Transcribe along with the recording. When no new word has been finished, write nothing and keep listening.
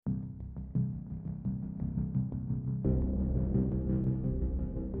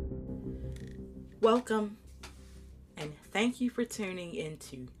Welcome, and thank you for tuning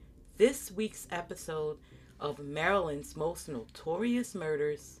into this week's episode of Maryland's Most Notorious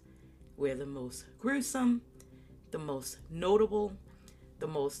Murders, where the most gruesome, the most notable, the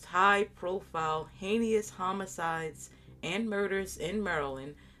most high profile, heinous homicides and murders in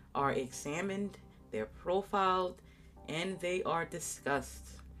Maryland are examined, they're profiled, and they are discussed.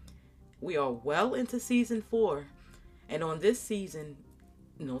 We are well into season 4, and on this season,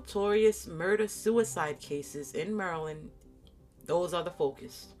 notorious murder suicide cases in Maryland, those are the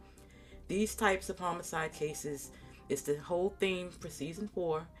focus. These types of homicide cases is the whole theme for season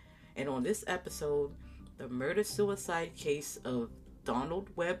 4, and on this episode, the murder suicide case of Donald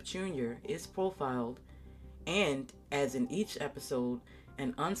Webb Jr. is profiled, and as in each episode,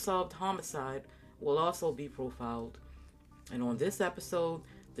 an unsolved homicide will also be profiled. And on this episode,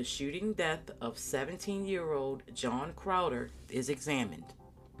 the shooting death of 17-year-old John Crowder is examined.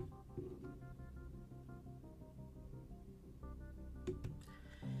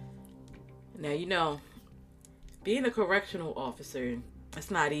 Now, being a correctional officer, it's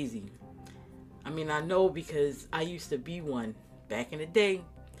not easy. I know because I used to be one back in the day.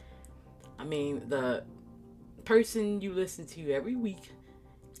 The person you listen to every week,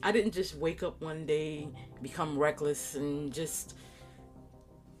 I didn't just wake up one day, become reckless, and just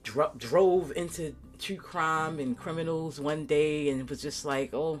drove into true crime and criminals one day, and it was just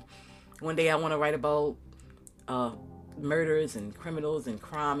like, oh, one day I want to write about murders and criminals and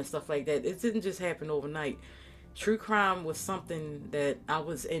crime and stuff like that. It didn't just happen overnight. True crime was something that I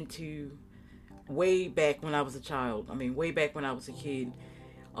was into way back when I was a child. Way back when I was a kid.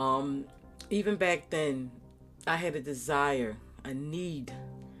 Even back then, I had a desire, a need,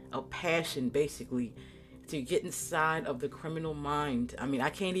 a passion, basically, to get inside of the criminal mind. I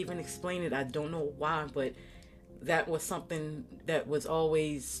can't even explain it. I don't know why, but that was something that was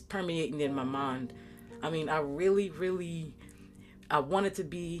always permeating in my mind. I wanted to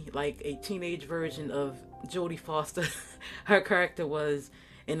be like a teenage version of Jodie Foster. Her character was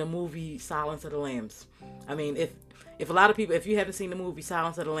in the movie Silence of the Lambs. If a lot of people, if you haven't seen the movie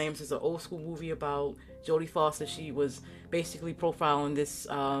Silence of the Lambs, it's an old school movie about Jodie Foster. She was basically profiling this,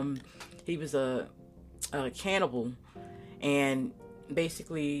 he was a cannibal, and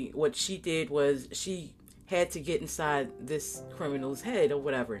basically what she did was she had to get inside this criminal's head or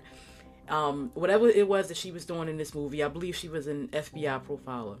whatever. Whatever it was that she was doing in this movie, I believe she was an FBI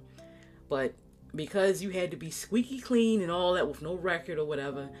profiler. But because you had to be squeaky clean and all that with no record or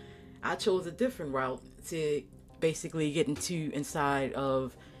whatever, I chose a different route to basically get inside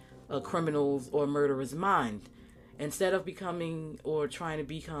of a criminal's or murderer's mind. Instead of becoming or trying to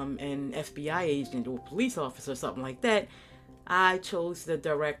become an FBI agent or police officer or something like that, I chose the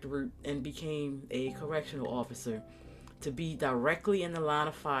direct route and became a correctional officer to be directly in the line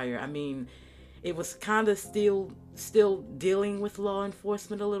of fire. It was kind of still dealing with law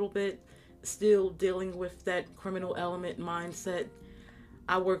enforcement a little bit, still dealing with that criminal element mindset.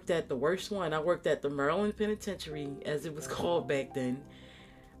 I worked at the worst one. I worked at the Maryland Penitentiary, as it was called back then.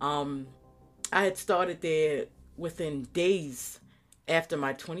 I had started there within days after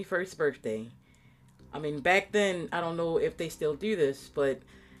my 21st birthday. Back then, I don't know if they still do this, but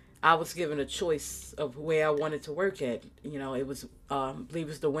I was given a choice of where I wanted to work at. It was, I believe it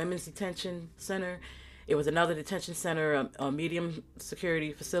was the Women's Detention Center. It was another detention center, a medium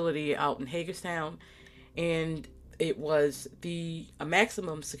security facility out in Hagerstown. And it was a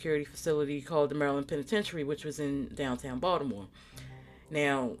maximum security facility called the Maryland Penitentiary, which was in downtown Baltimore.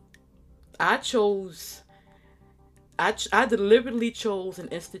 Now, I deliberately chose an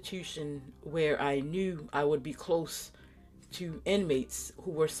institution where I knew I would be close to inmates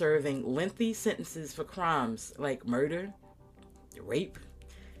who were serving lengthy sentences for crimes like murder, rape,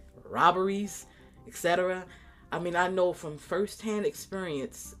 robberies, etc. I know from firsthand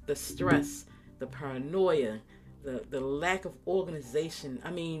experience the stress, the paranoia, the lack of organization.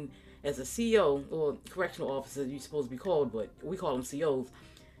 As a CO, or correctional officer, you're supposed to be called, but we call them COs.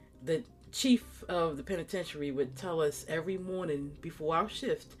 The chief of the penitentiary would tell us every morning before our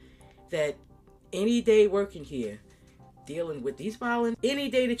shift that any day working here, dealing with these violent, any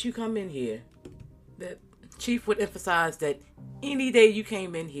day that you come in here, the chief would emphasize that any day you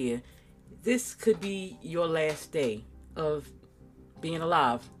came in here, this could be your last day of being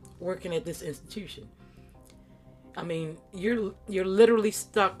alive, working at this institution. You're literally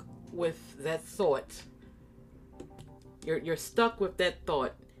stuck with that thought. You're stuck with that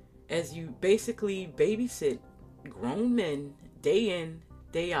thought as you basically babysit grown men day in,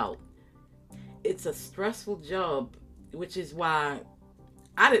 day out. It's a stressful job, which is why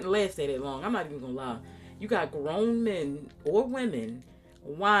I didn't last there that long. I'm not even gonna lie. You got grown men or women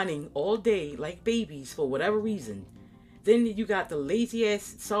whining all day like babies for whatever reason. Then you got the lazy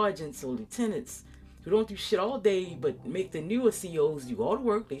ass sergeants or lieutenants who don't do shit all day but make the newer COs do all the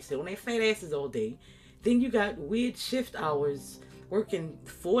work. They sit on their fat asses all day. Then you got weird shift hours, working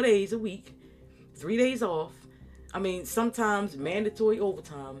 4 days a week, 3 days off. I mean, sometimes mandatory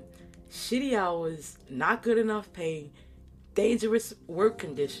overtime, shitty hours, not good enough pay, dangerous work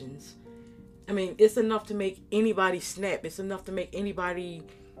conditions. I mean, it's enough to make anybody snap. It's enough to make anybody,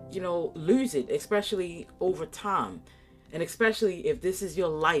 lose it, especially over time. And especially if this is your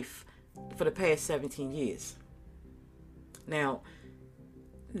life for the past 17 years. Now,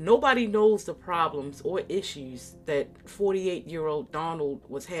 nobody knows the problems or issues that 48-year-old Donald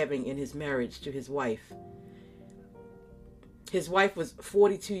was having in his marriage to his wife. His wife was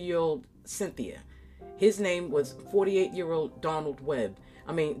 42-year-old Cynthia. His name was 48-year-old Donald Webb.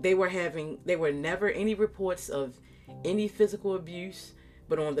 I mean, there were never any reports of any physical abuse,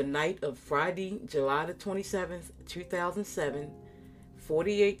 but on the night of Friday, July the 27th, 2007,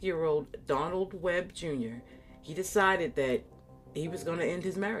 48-year-old Donald Webb Jr., he decided that he was going to end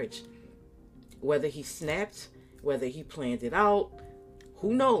his marriage. Whether he snapped, whether he planned it out,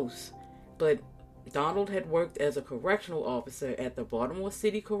 who knows? But Donald had worked as a correctional officer at the Baltimore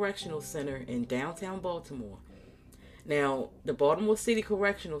City Correctional Center in downtown Baltimore. Now, the Baltimore City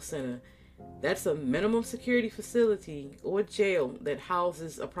Correctional Center, that's a minimum security facility or jail that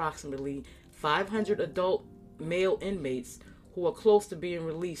houses approximately 500 adult male inmates who are close to being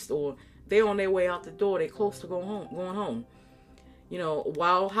released, or they're on their way out the door. They're close to going home.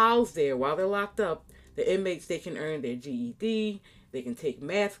 While housed there, while they're locked up, the inmates, they can earn their GED, they can take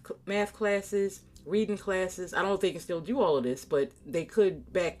math classes, reading classes. I don't know if they can still do all of this, but they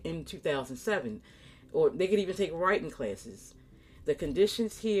could back in 2007. Or they could even take writing classes. The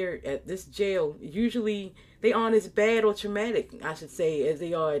conditions here at this jail, usually they aren't as bad or traumatic, I should say, as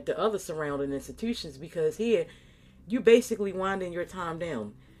they are at the other surrounding institutions, because here, you basically winding your time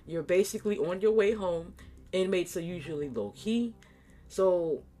down. You're basically on your way home. Inmates are usually low-key.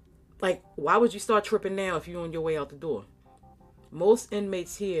 So, why would you start tripping now if you're on your way out the door? Most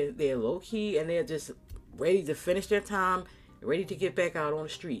inmates here, they're low-key and they're just ready to finish their time, ready to get back out on the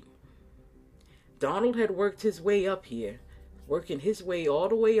street. Donald had worked his way up here, working his way all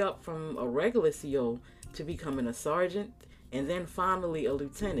the way up from a regular CO to becoming a sergeant and then finally a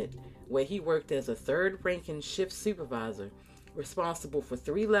lieutenant, where he worked as a third-ranking shift supervisor, responsible for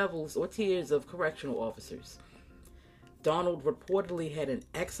 3 levels or tiers of correctional officers. Donald reportedly had an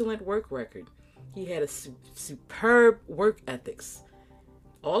excellent work record. He had a superb work ethics.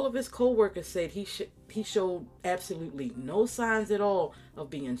 All of his co-workers said he showed absolutely no signs at all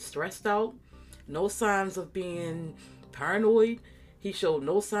of being stressed out, no signs of being paranoid. He showed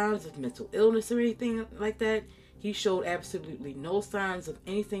no signs of mental illness or anything like that. He showed absolutely no signs of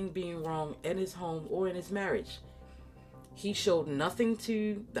anything being wrong in his home or in his marriage. He showed nothing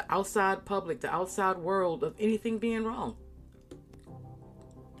to the outside public, the outside world, of anything being wrong.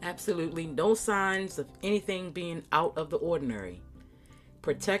 Absolutely no signs of anything being out of the ordinary.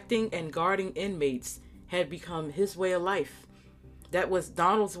 Protecting and guarding inmates had become his way of life. That was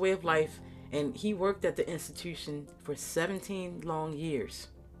Donald's way of life, and he worked at the institution for 17 long years.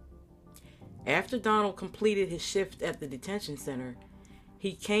 After Donald completed his shift at the detention center,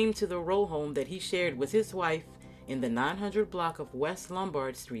 he came to the row home that he shared with his wife in the 900 block of West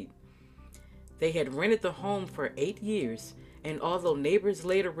Lombard Street. They had rented the home for 8 years, and although neighbors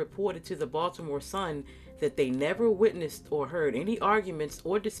later reported to the Baltimore Sun that they never witnessed or heard any arguments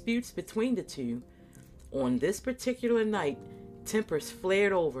or disputes between the two, on this particular night, tempers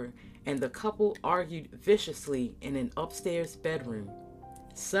flared over and the couple argued viciously in an upstairs bedroom.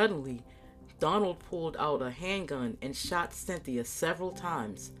 Suddenly, Donald pulled out a handgun and shot Cynthia several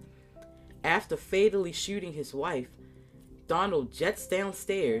times. After fatally shooting his wife, Donald jets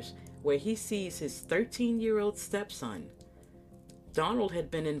downstairs where he sees his 13-year-old stepson. Donald had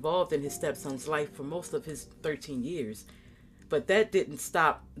been involved in his stepson's life for most of his 13 years, but that didn't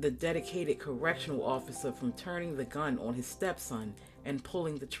stop the dedicated correctional officer from turning the gun on his stepson and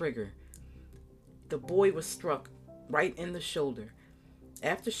pulling the trigger. The boy was struck right in the shoulder.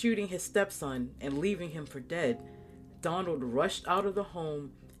 After shooting his stepson and leaving him for dead, Donald rushed out of the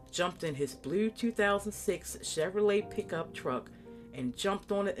home, jumped in his blue 2006 Chevrolet pickup truck, and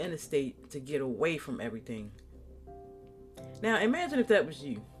jumped on the interstate to get away from everything. Now imagine if that was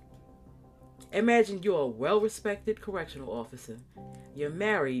you. Imagine you're a well-respected correctional officer. You're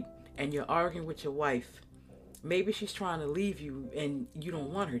married and you're arguing with your wife. Maybe she's trying to leave you and you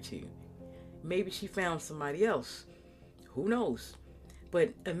don't want her to. Maybe she found somebody else. Who knows?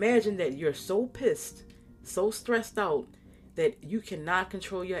 But imagine that you're so pissed, so stressed out, that you cannot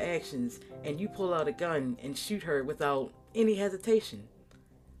control your actions and you pull out a gun and shoot her without any hesitation.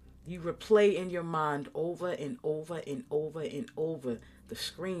 You replay in your mind over and over and over and over the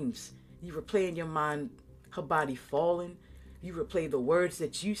screams. You replay in your mind her body falling. You replay the words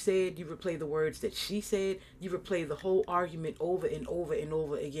that you said. You replay the words that she said. You replay the whole argument over and over and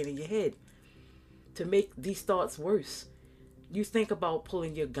over again in your head. To make these thoughts worse, you think about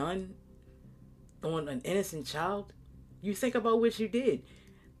pulling your gun on an innocent child. You think about what you did.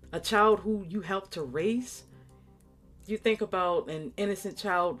 A child who you helped to raise. You think about an innocent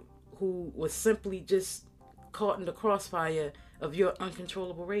child who was simply just caught in the crossfire of your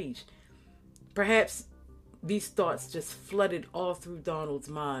uncontrollable rage. Perhaps these thoughts just flooded all through Donald's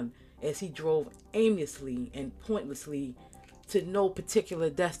mind as he drove aimlessly and pointlessly to no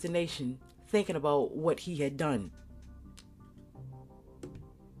particular destination, thinking about what he had done.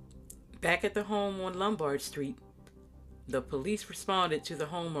 Back at the home on Lombard Street, the police responded to the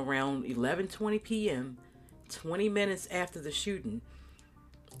home around 11:20 p.m., 20 minutes after the shooting,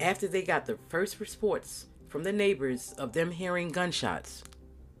 after they got the first reports from the neighbors of them hearing gunshots.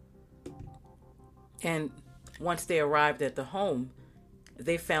 And once they arrived at the home,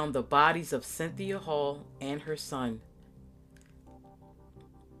 they found the bodies of Cynthia Hall and her son.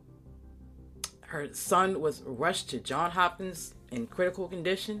 Her son was rushed to Johns Hopkins in critical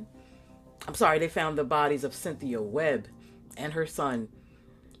condition. They found the bodies of Cynthia Webb and her son.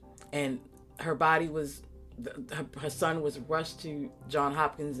 And her son was rushed to Johns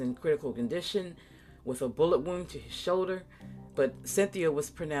Hopkins in critical condition with a bullet wound to his shoulder. But Cynthia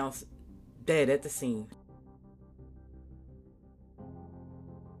was pronounced dead at the scene.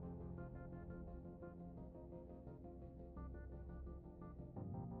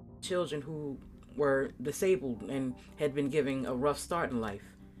 Children who were disabled and had been given a rough start in life.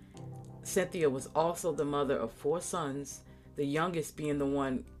 Cynthia was also the mother of 4 sons, the youngest being the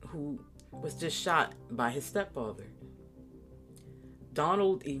one who was just shot by his stepfather.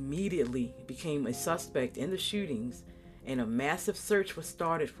 Donald immediately became a suspect in the shootings, and a massive search was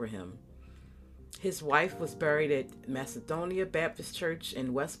started for him. His wife was buried at Macedonia Baptist Church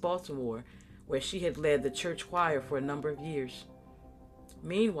in West Baltimore, where she had led the church choir for a number of years.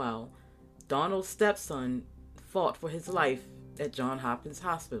 Meanwhile, Donald's stepson fought for his life at Johns Hopkins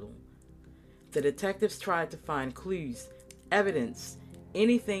Hospital. The detectives tried to find clues, evidence,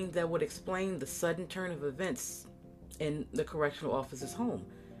 anything that would explain the sudden turn of events in the correctional officer's home.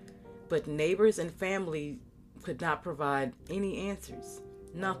 But neighbors and family could not provide any answers.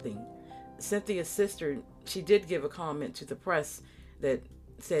 Nothing. Cynthia's sister, she did give a comment to the press that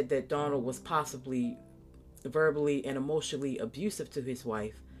said that Donald was possibly verbally and emotionally abusive to his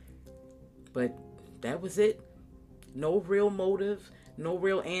wife. But that was it. No real motive, no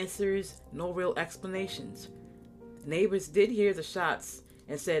real answers, no real explanations. Neighbors did hear the shots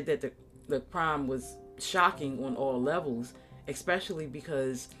and said that the crime was shocking on all levels, especially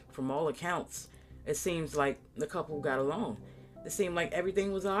because, from all accounts, it seems like the couple got along. It seemed like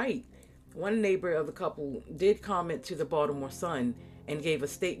everything was all right. One neighbor of the couple did comment to the Baltimore Sun and gave a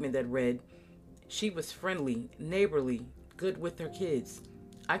statement that read, "She was friendly, neighborly, good with her kids.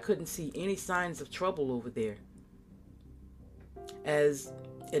 I couldn't see any signs of trouble over there." As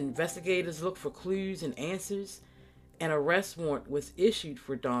investigators looked for clues and answers, an arrest warrant was issued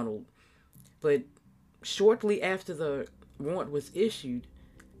for Donald. But shortly after the warrant was issued,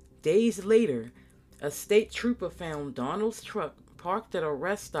 days later, a state trooper found Donald's truck parked at a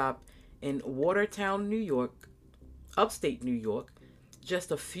rest stop in Watertown, New York, upstate New York,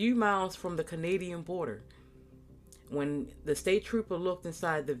 just a few miles from the Canadian border. When the state trooper looked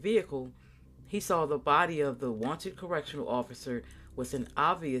inside the vehicle, he saw the body of the wanted correctional officer with an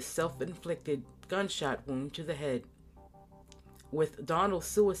obvious self-inflicted gunshot wound to the head. With Donald's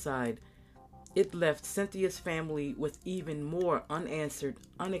suicide, it left Cynthia's family with even more unanswered,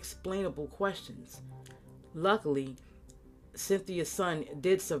 unexplainable questions. Luckily, Cynthia's son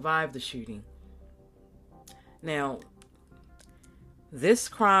did survive the shooting. Now, this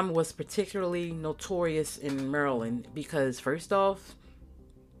crime was particularly notorious in Maryland because, first off,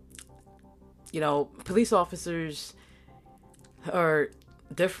 police officers are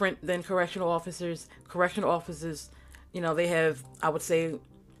different than correctional officers. Correctional officers, they have, I would say,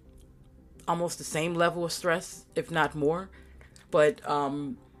 almost the same level of stress, if not more. But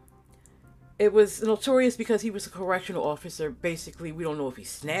it was notorious because he was a correctional officer. Basically, we don't know if he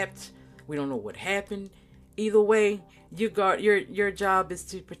snapped. We don't know what happened. Either way, your job is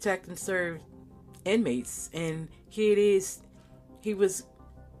to protect and serve inmates. And here it is. He was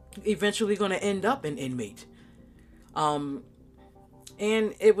eventually going to end up an inmate. And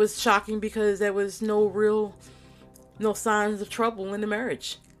it was shocking because there was no real no signs of trouble in the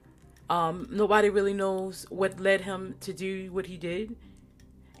marriage. Nobody really knows what led him to do what he did.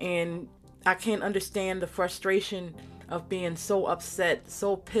 And I can't understand the frustration of being so upset,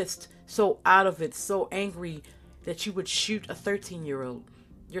 so pissed, so out of it, so angry that you would shoot a 13-year-old.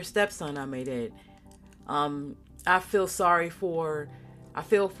 Your stepson, I may add. I feel sorry for, I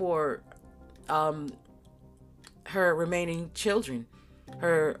feel for her remaining children,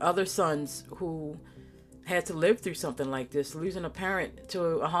 her other sons who had to live through something like this, losing a parent to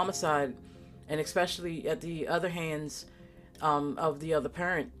a homicide, and especially at the other hands of the other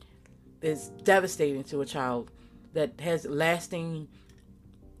parent, is devastating to a child that has lasting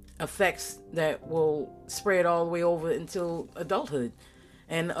effects that will spread all the way over until adulthood.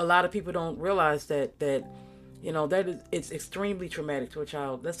 And a lot of people don't realize that it's extremely traumatic to a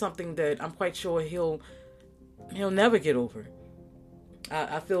child. That's something that I'm quite sure he'll never get over.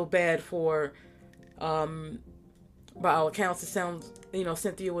 I feel bad for, by all accounts, it sounds,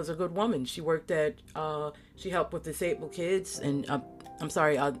 Cynthia was a good woman. She worked she helped with disabled kids, and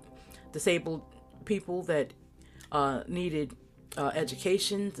disabled people that needed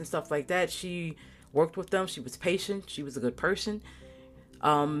educations and stuff like that. She worked with them. She was patient. She was a good person.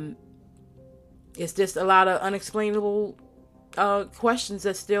 It's just a lot of unexplainable questions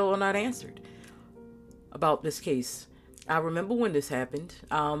that still are not answered about this case. I remember when this happened.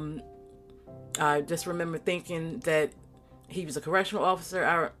 I just remember thinking that he was a correctional officer.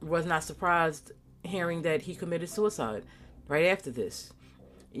 I was not surprised hearing that he committed suicide right after this.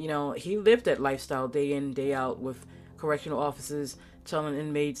 He lived that lifestyle day in, day out with correctional officers telling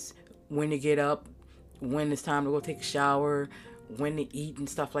inmates when to get up, when it's time to go take a shower, when to eat and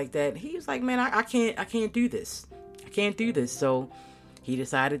stuff like that. He was like, man, I can't do this. I can't do this. So he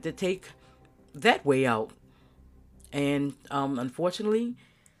decided to take that way out. And unfortunately,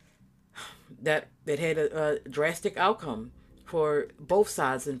 that it had a drastic outcome for both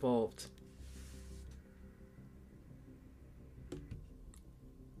sides involved.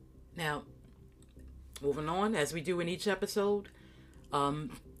 Now, moving on, as we do in each episode,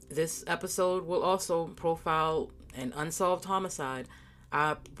 this episode will also profile an unsolved homicide.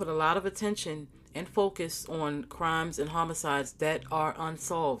 I put a lot of attention and focus on crimes and homicides that are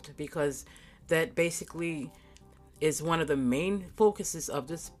unsolved, because that basically is one of the main focuses of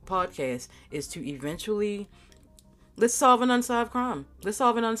this podcast, is to eventually, let's solve an unsolved crime. Let's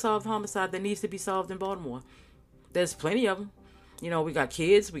solve an unsolved homicide that needs to be solved in Baltimore. There's plenty of them. We got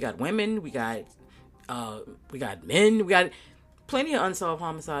kids, we got women, we got men, we got plenty of unsolved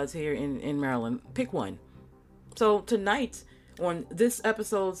homicides here in Maryland. Pick one. So tonight, on this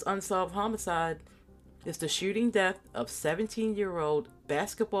episode's Unsolved Homicide, is the shooting death of 17-year-old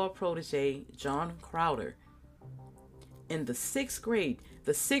basketball protege John Crowder. In the 6th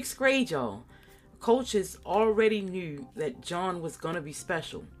grade, y'all, coaches already knew that John was going to be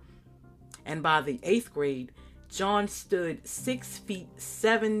special. And by the 8th grade, John stood 6 feet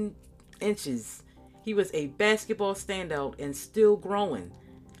 7 inches. He was a basketball standout and still growing.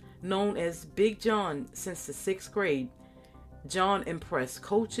 Known as Big John since the 6th grade, John impressed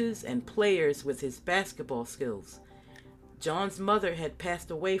coaches and players with his basketball skills. John's mother had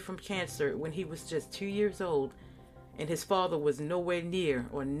passed away from cancer when he was just 2 years old, and his father was nowhere near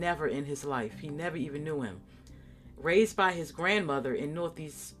or never in his life. He never even knew him. Raised by his grandmother in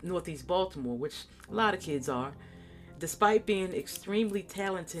Northeast Baltimore, which a lot of kids are, despite being extremely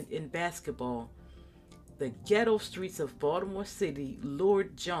talented in basketball, the ghetto streets of Baltimore City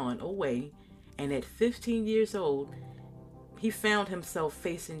lured John away, and at 15 years old, he found himself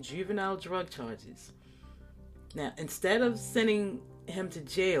facing juvenile drug charges. Now, instead of sending him to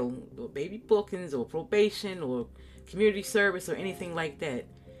jail, or baby bookings, or probation, or community service, or anything like that,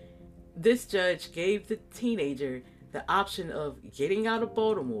 this judge gave the teenager the option of getting out of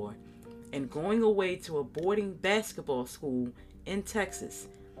Baltimore and going away to a boarding basketball school in Texas.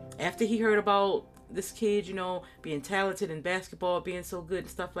 After he heard about this kid, being talented in basketball, being so good and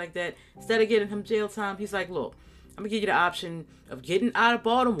stuff like that, instead of getting him jail time, he's like, look, I'm going to give you the option of getting out of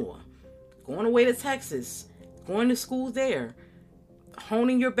Baltimore, going away to Texas, going to school there,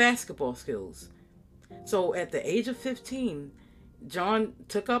 honing your basketball skills. So at the age of 15, John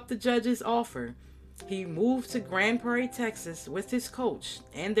took up the judge's offer. He moved to Grand Prairie, Texas with his coach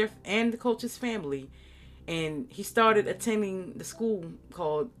and the coach's family, and he started attending the school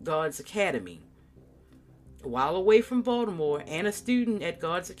called God's Academy. While away from Baltimore and a student at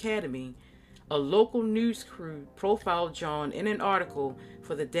God's Academy, a local news crew profiled John in an article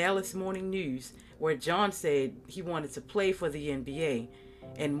for the Dallas Morning News, where John said he wanted to play for the NBA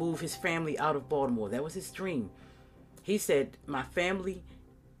and move his family out of Baltimore. That was his dream. He said, my family,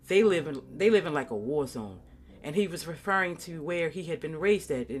 they live in like a war zone. And he was referring to where he had been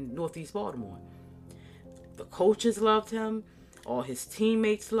raised at in Northeast Baltimore. The coaches loved him, all his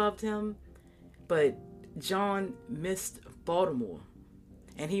teammates loved him, but John missed Baltimore.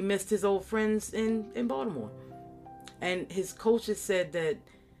 And he missed his old friends in Baltimore. And his coaches said that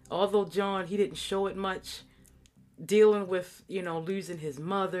although John, he didn't show it much, dealing with, losing his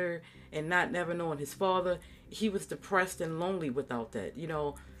mother and not never knowing his father, he was depressed and lonely without that.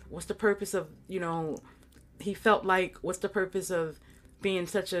 What's the purpose of, he felt like, what's the purpose of being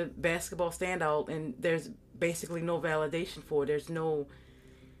such a basketball standout and there's basically no validation for it. There's no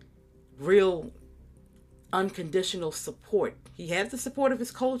real unconditional support. He had the support of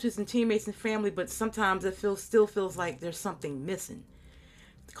his coaches and teammates and family, but sometimes it still feels like there's something missing.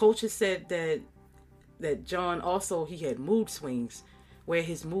 The coaches said that John also, he had mood swings where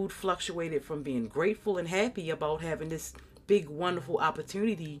his mood fluctuated from being grateful and happy about having this big, wonderful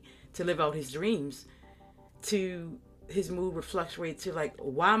opportunity to live out his dreams to his mood would fluctuate to like,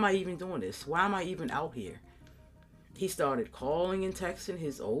 why am I even doing this? Why am I even out here? He started calling and texting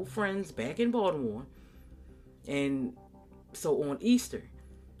his old friends back in Baltimore. And so on Easter,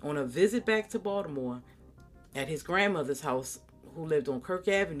 on a visit back to Baltimore at his grandmother's house, who lived on Kirk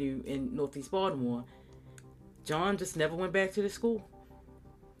Avenue in Northeast Baltimore, John just never went back to the school.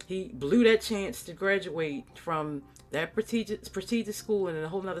 He blew that chance to graduate from that prestigious school in a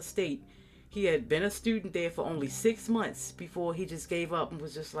whole other state. He had been a student there for only 6 months before he just gave up and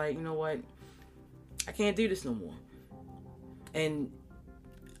was just like, you know what? I can't do this no more. And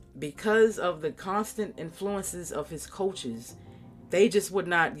because of the constant influences of his coaches, they just would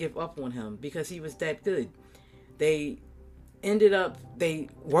not give up on him because he was that good. They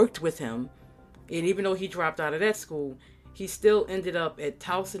worked with him, and even though he dropped out of that school, he still ended up at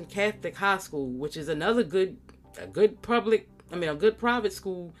Towson Catholic High School, which is another good private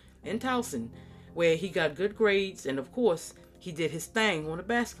school in Towson, where he got good grades, and of course, he did his thing on the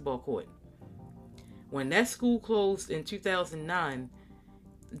basketball court. When that school closed in 2009,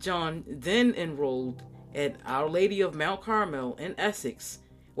 John then enrolled at Our Lady of Mount Carmel in Essex,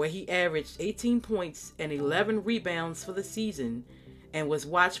 where he averaged 18 points and 11 rebounds for the season and was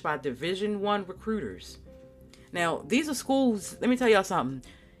watched by Division I recruiters. Now, these are schools, let me tell y'all something.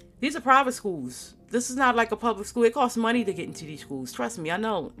 These are private schools. This is not like a public school. It costs money to get into these schools. Trust me, I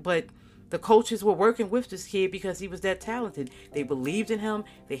know. But the coaches were working with this kid because he was that talented. They believed in him.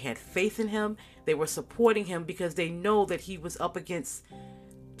 They had faith in him. They were supporting him because they know that he was up against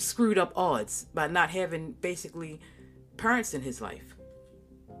screwed up odds by not having basically parents in his life.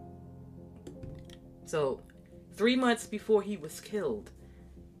 So 3 months before he was killed,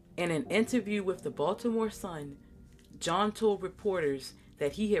 in an interview with the Baltimore Sun, John told reporters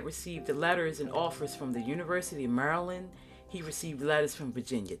that he had received the letters and offers from the University of Maryland. He received letters from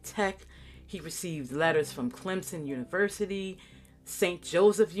Virginia Tech. He received letters from Clemson University, St.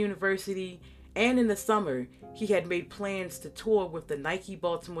 Joseph University, and in the summer, he had made plans to tour with the Nike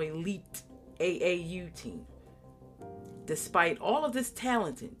Baltimore Elite AAU team. Despite all of this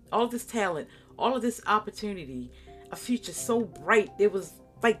talent, all of this opportunity, a future so bright, it was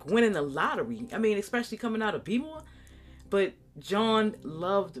like winning the lottery. I mean, especially coming out of B-more. But John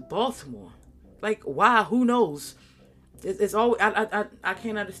loved Baltimore. Like, why? Who knows? It's always, I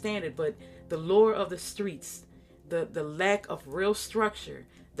can't understand it, but the lure of the streets, the lack of real structure,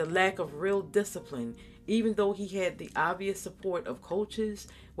 the lack of real discipline, even though he had the obvious support of coaches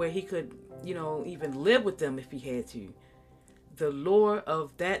where he could, even live with them if he had to. The lure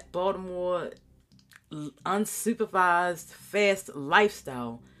of that Baltimore unsupervised, fast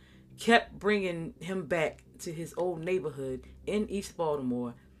lifestyle kept bringing him back to his old neighborhood in East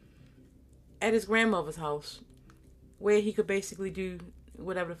Baltimore at his grandmother's house, where he could basically do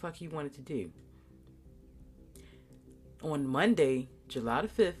whatever the fuck he wanted to do. On Monday, July the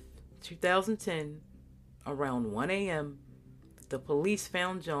 5th, 2010, around 1 a.m., the police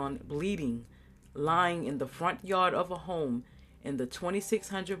found John bleeding, lying in the front yard of a home in the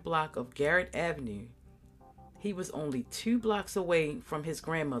 2600 block of Garrett Avenue. He was only 2 blocks away from his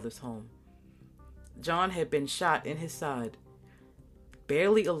grandmother's home. John had been shot in his side.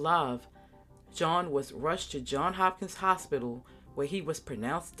 Barely alive, John was rushed to Johns Hopkins Hospital, where he was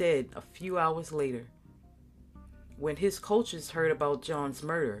pronounced dead a few hours later. When his coaches heard about John's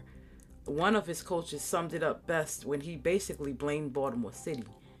murder, one of his coaches summed it up best when he basically blamed Baltimore City.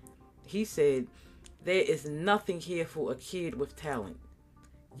 He said, "There is nothing here for a kid with talent.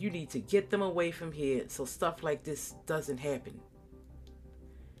 You need to get them away from here so stuff like this doesn't happen."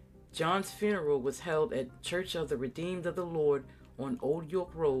 John's funeral was held at Church of the Redeemed of the Lord on Old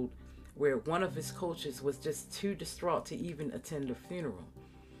York Road, where one of his coaches was just too distraught to even attend the funeral.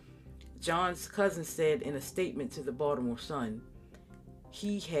 John's cousin said in a statement to the Baltimore Sun,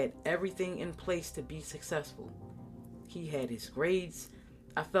 he had everything in place to be successful. He had his grades.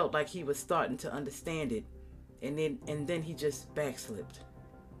 I felt like he was starting to understand it, and then he just backslipped.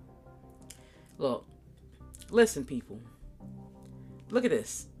 Look, listen, people. Look at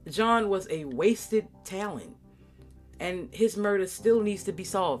this. John was a wasted talent, and his murder still needs to be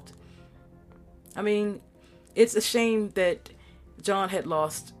solved. I mean, it's a shame that John had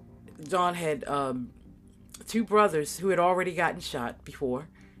two brothers who had already gotten shot before.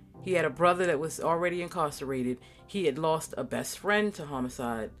 He had a brother that was already incarcerated. He had lost a best friend to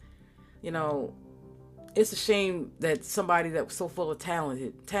homicide. You know, it's a shame that somebody that was so full of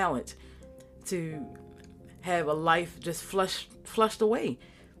talent to have a life just flushed away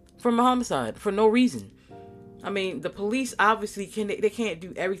from a homicide for no reason. I mean, the police obviously they can't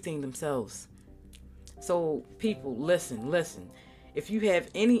do everything themselves. So people, listen. If you have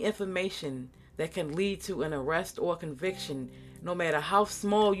any information that can lead to an arrest or conviction, no matter how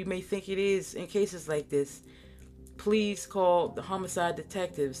small you may think it is in cases like this, please call the homicide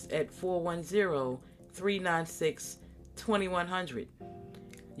detectives at 410-396-2100.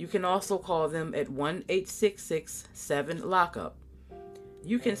 You can also call them at 1-866-7-LOCK-UP.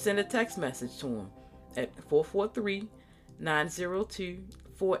 You can send a text message to them at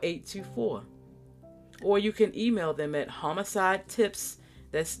 443-902-4824. Or you can email them at homicide tips,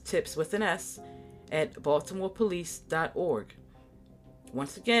 that's tips with an S, at baltimorepolice.org.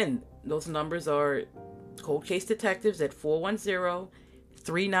 Once again, those numbers are Cold Case Detectives at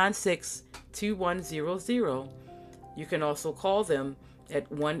 410-396-2100. You can also call them at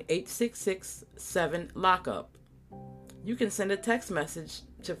 1-866-7-LOCK-UP. You can send a text message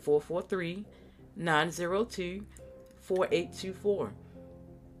to 443-902-4824.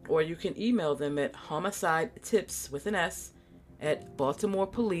 Or you can email them at homicide tips with an S at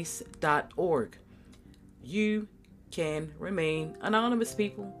baltimorepolice.org. You can remain anonymous,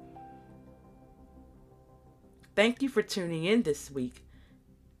 people. Thank you for tuning in this week.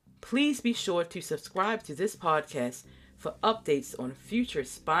 Please be sure to subscribe to this podcast for updates on future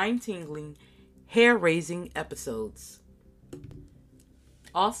spine-tingling, hair-raising episodes.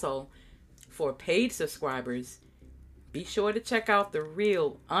 Also, for paid subscribers, be sure to check out the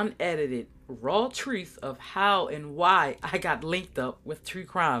real, unedited, raw truth of how and why I got linked up with true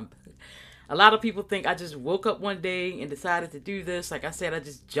crime. A lot of people think I just woke up one day and decided to do this. Like I said, I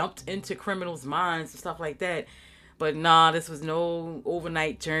just jumped into criminals' minds and stuff like that. But nah, this was no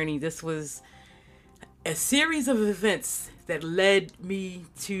overnight journey. This was a series of events that led me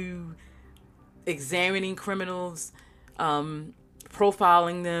to examining criminals,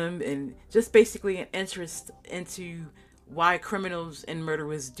 profiling them, and just basically an interest into why criminals and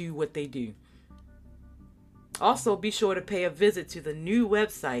murderers do what they do. Also, be sure to pay a visit to the new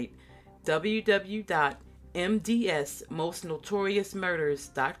website,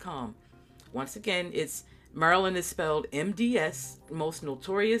 www.mdsmostnotoriousmurders.com. Once again, it's Maryland is spelled MDS,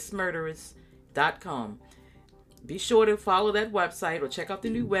 mostnotoriousmurderers.com. Be sure to follow that website or check out the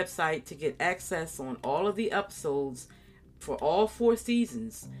new website to get access on all of the episodes for all 4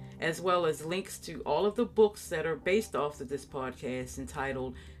 seasons, as well as links to all of the books that are based off of this podcast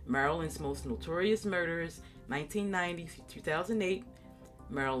entitled Maryland's Most Notorious Murders, 1990-2008,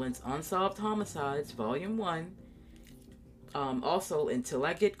 Maryland's Unsolved Homicides, Volume 1. Also, Until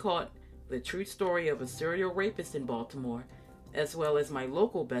I Get Caught, the true story of a serial rapist in Baltimore, as well as my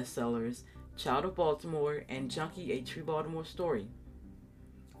local bestsellers, Child of Baltimore and Junkie, A True Baltimore Story.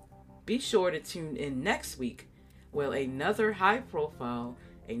 Be sure to tune in next week where another high-profile,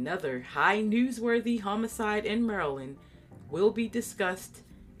 another high newsworthy homicide in Maryland will be discussed,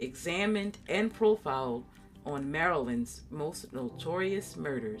 examined, and profiled on Maryland's Most Notorious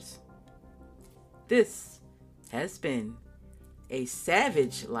Murders. This has been a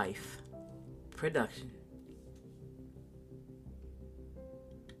Savage Life production.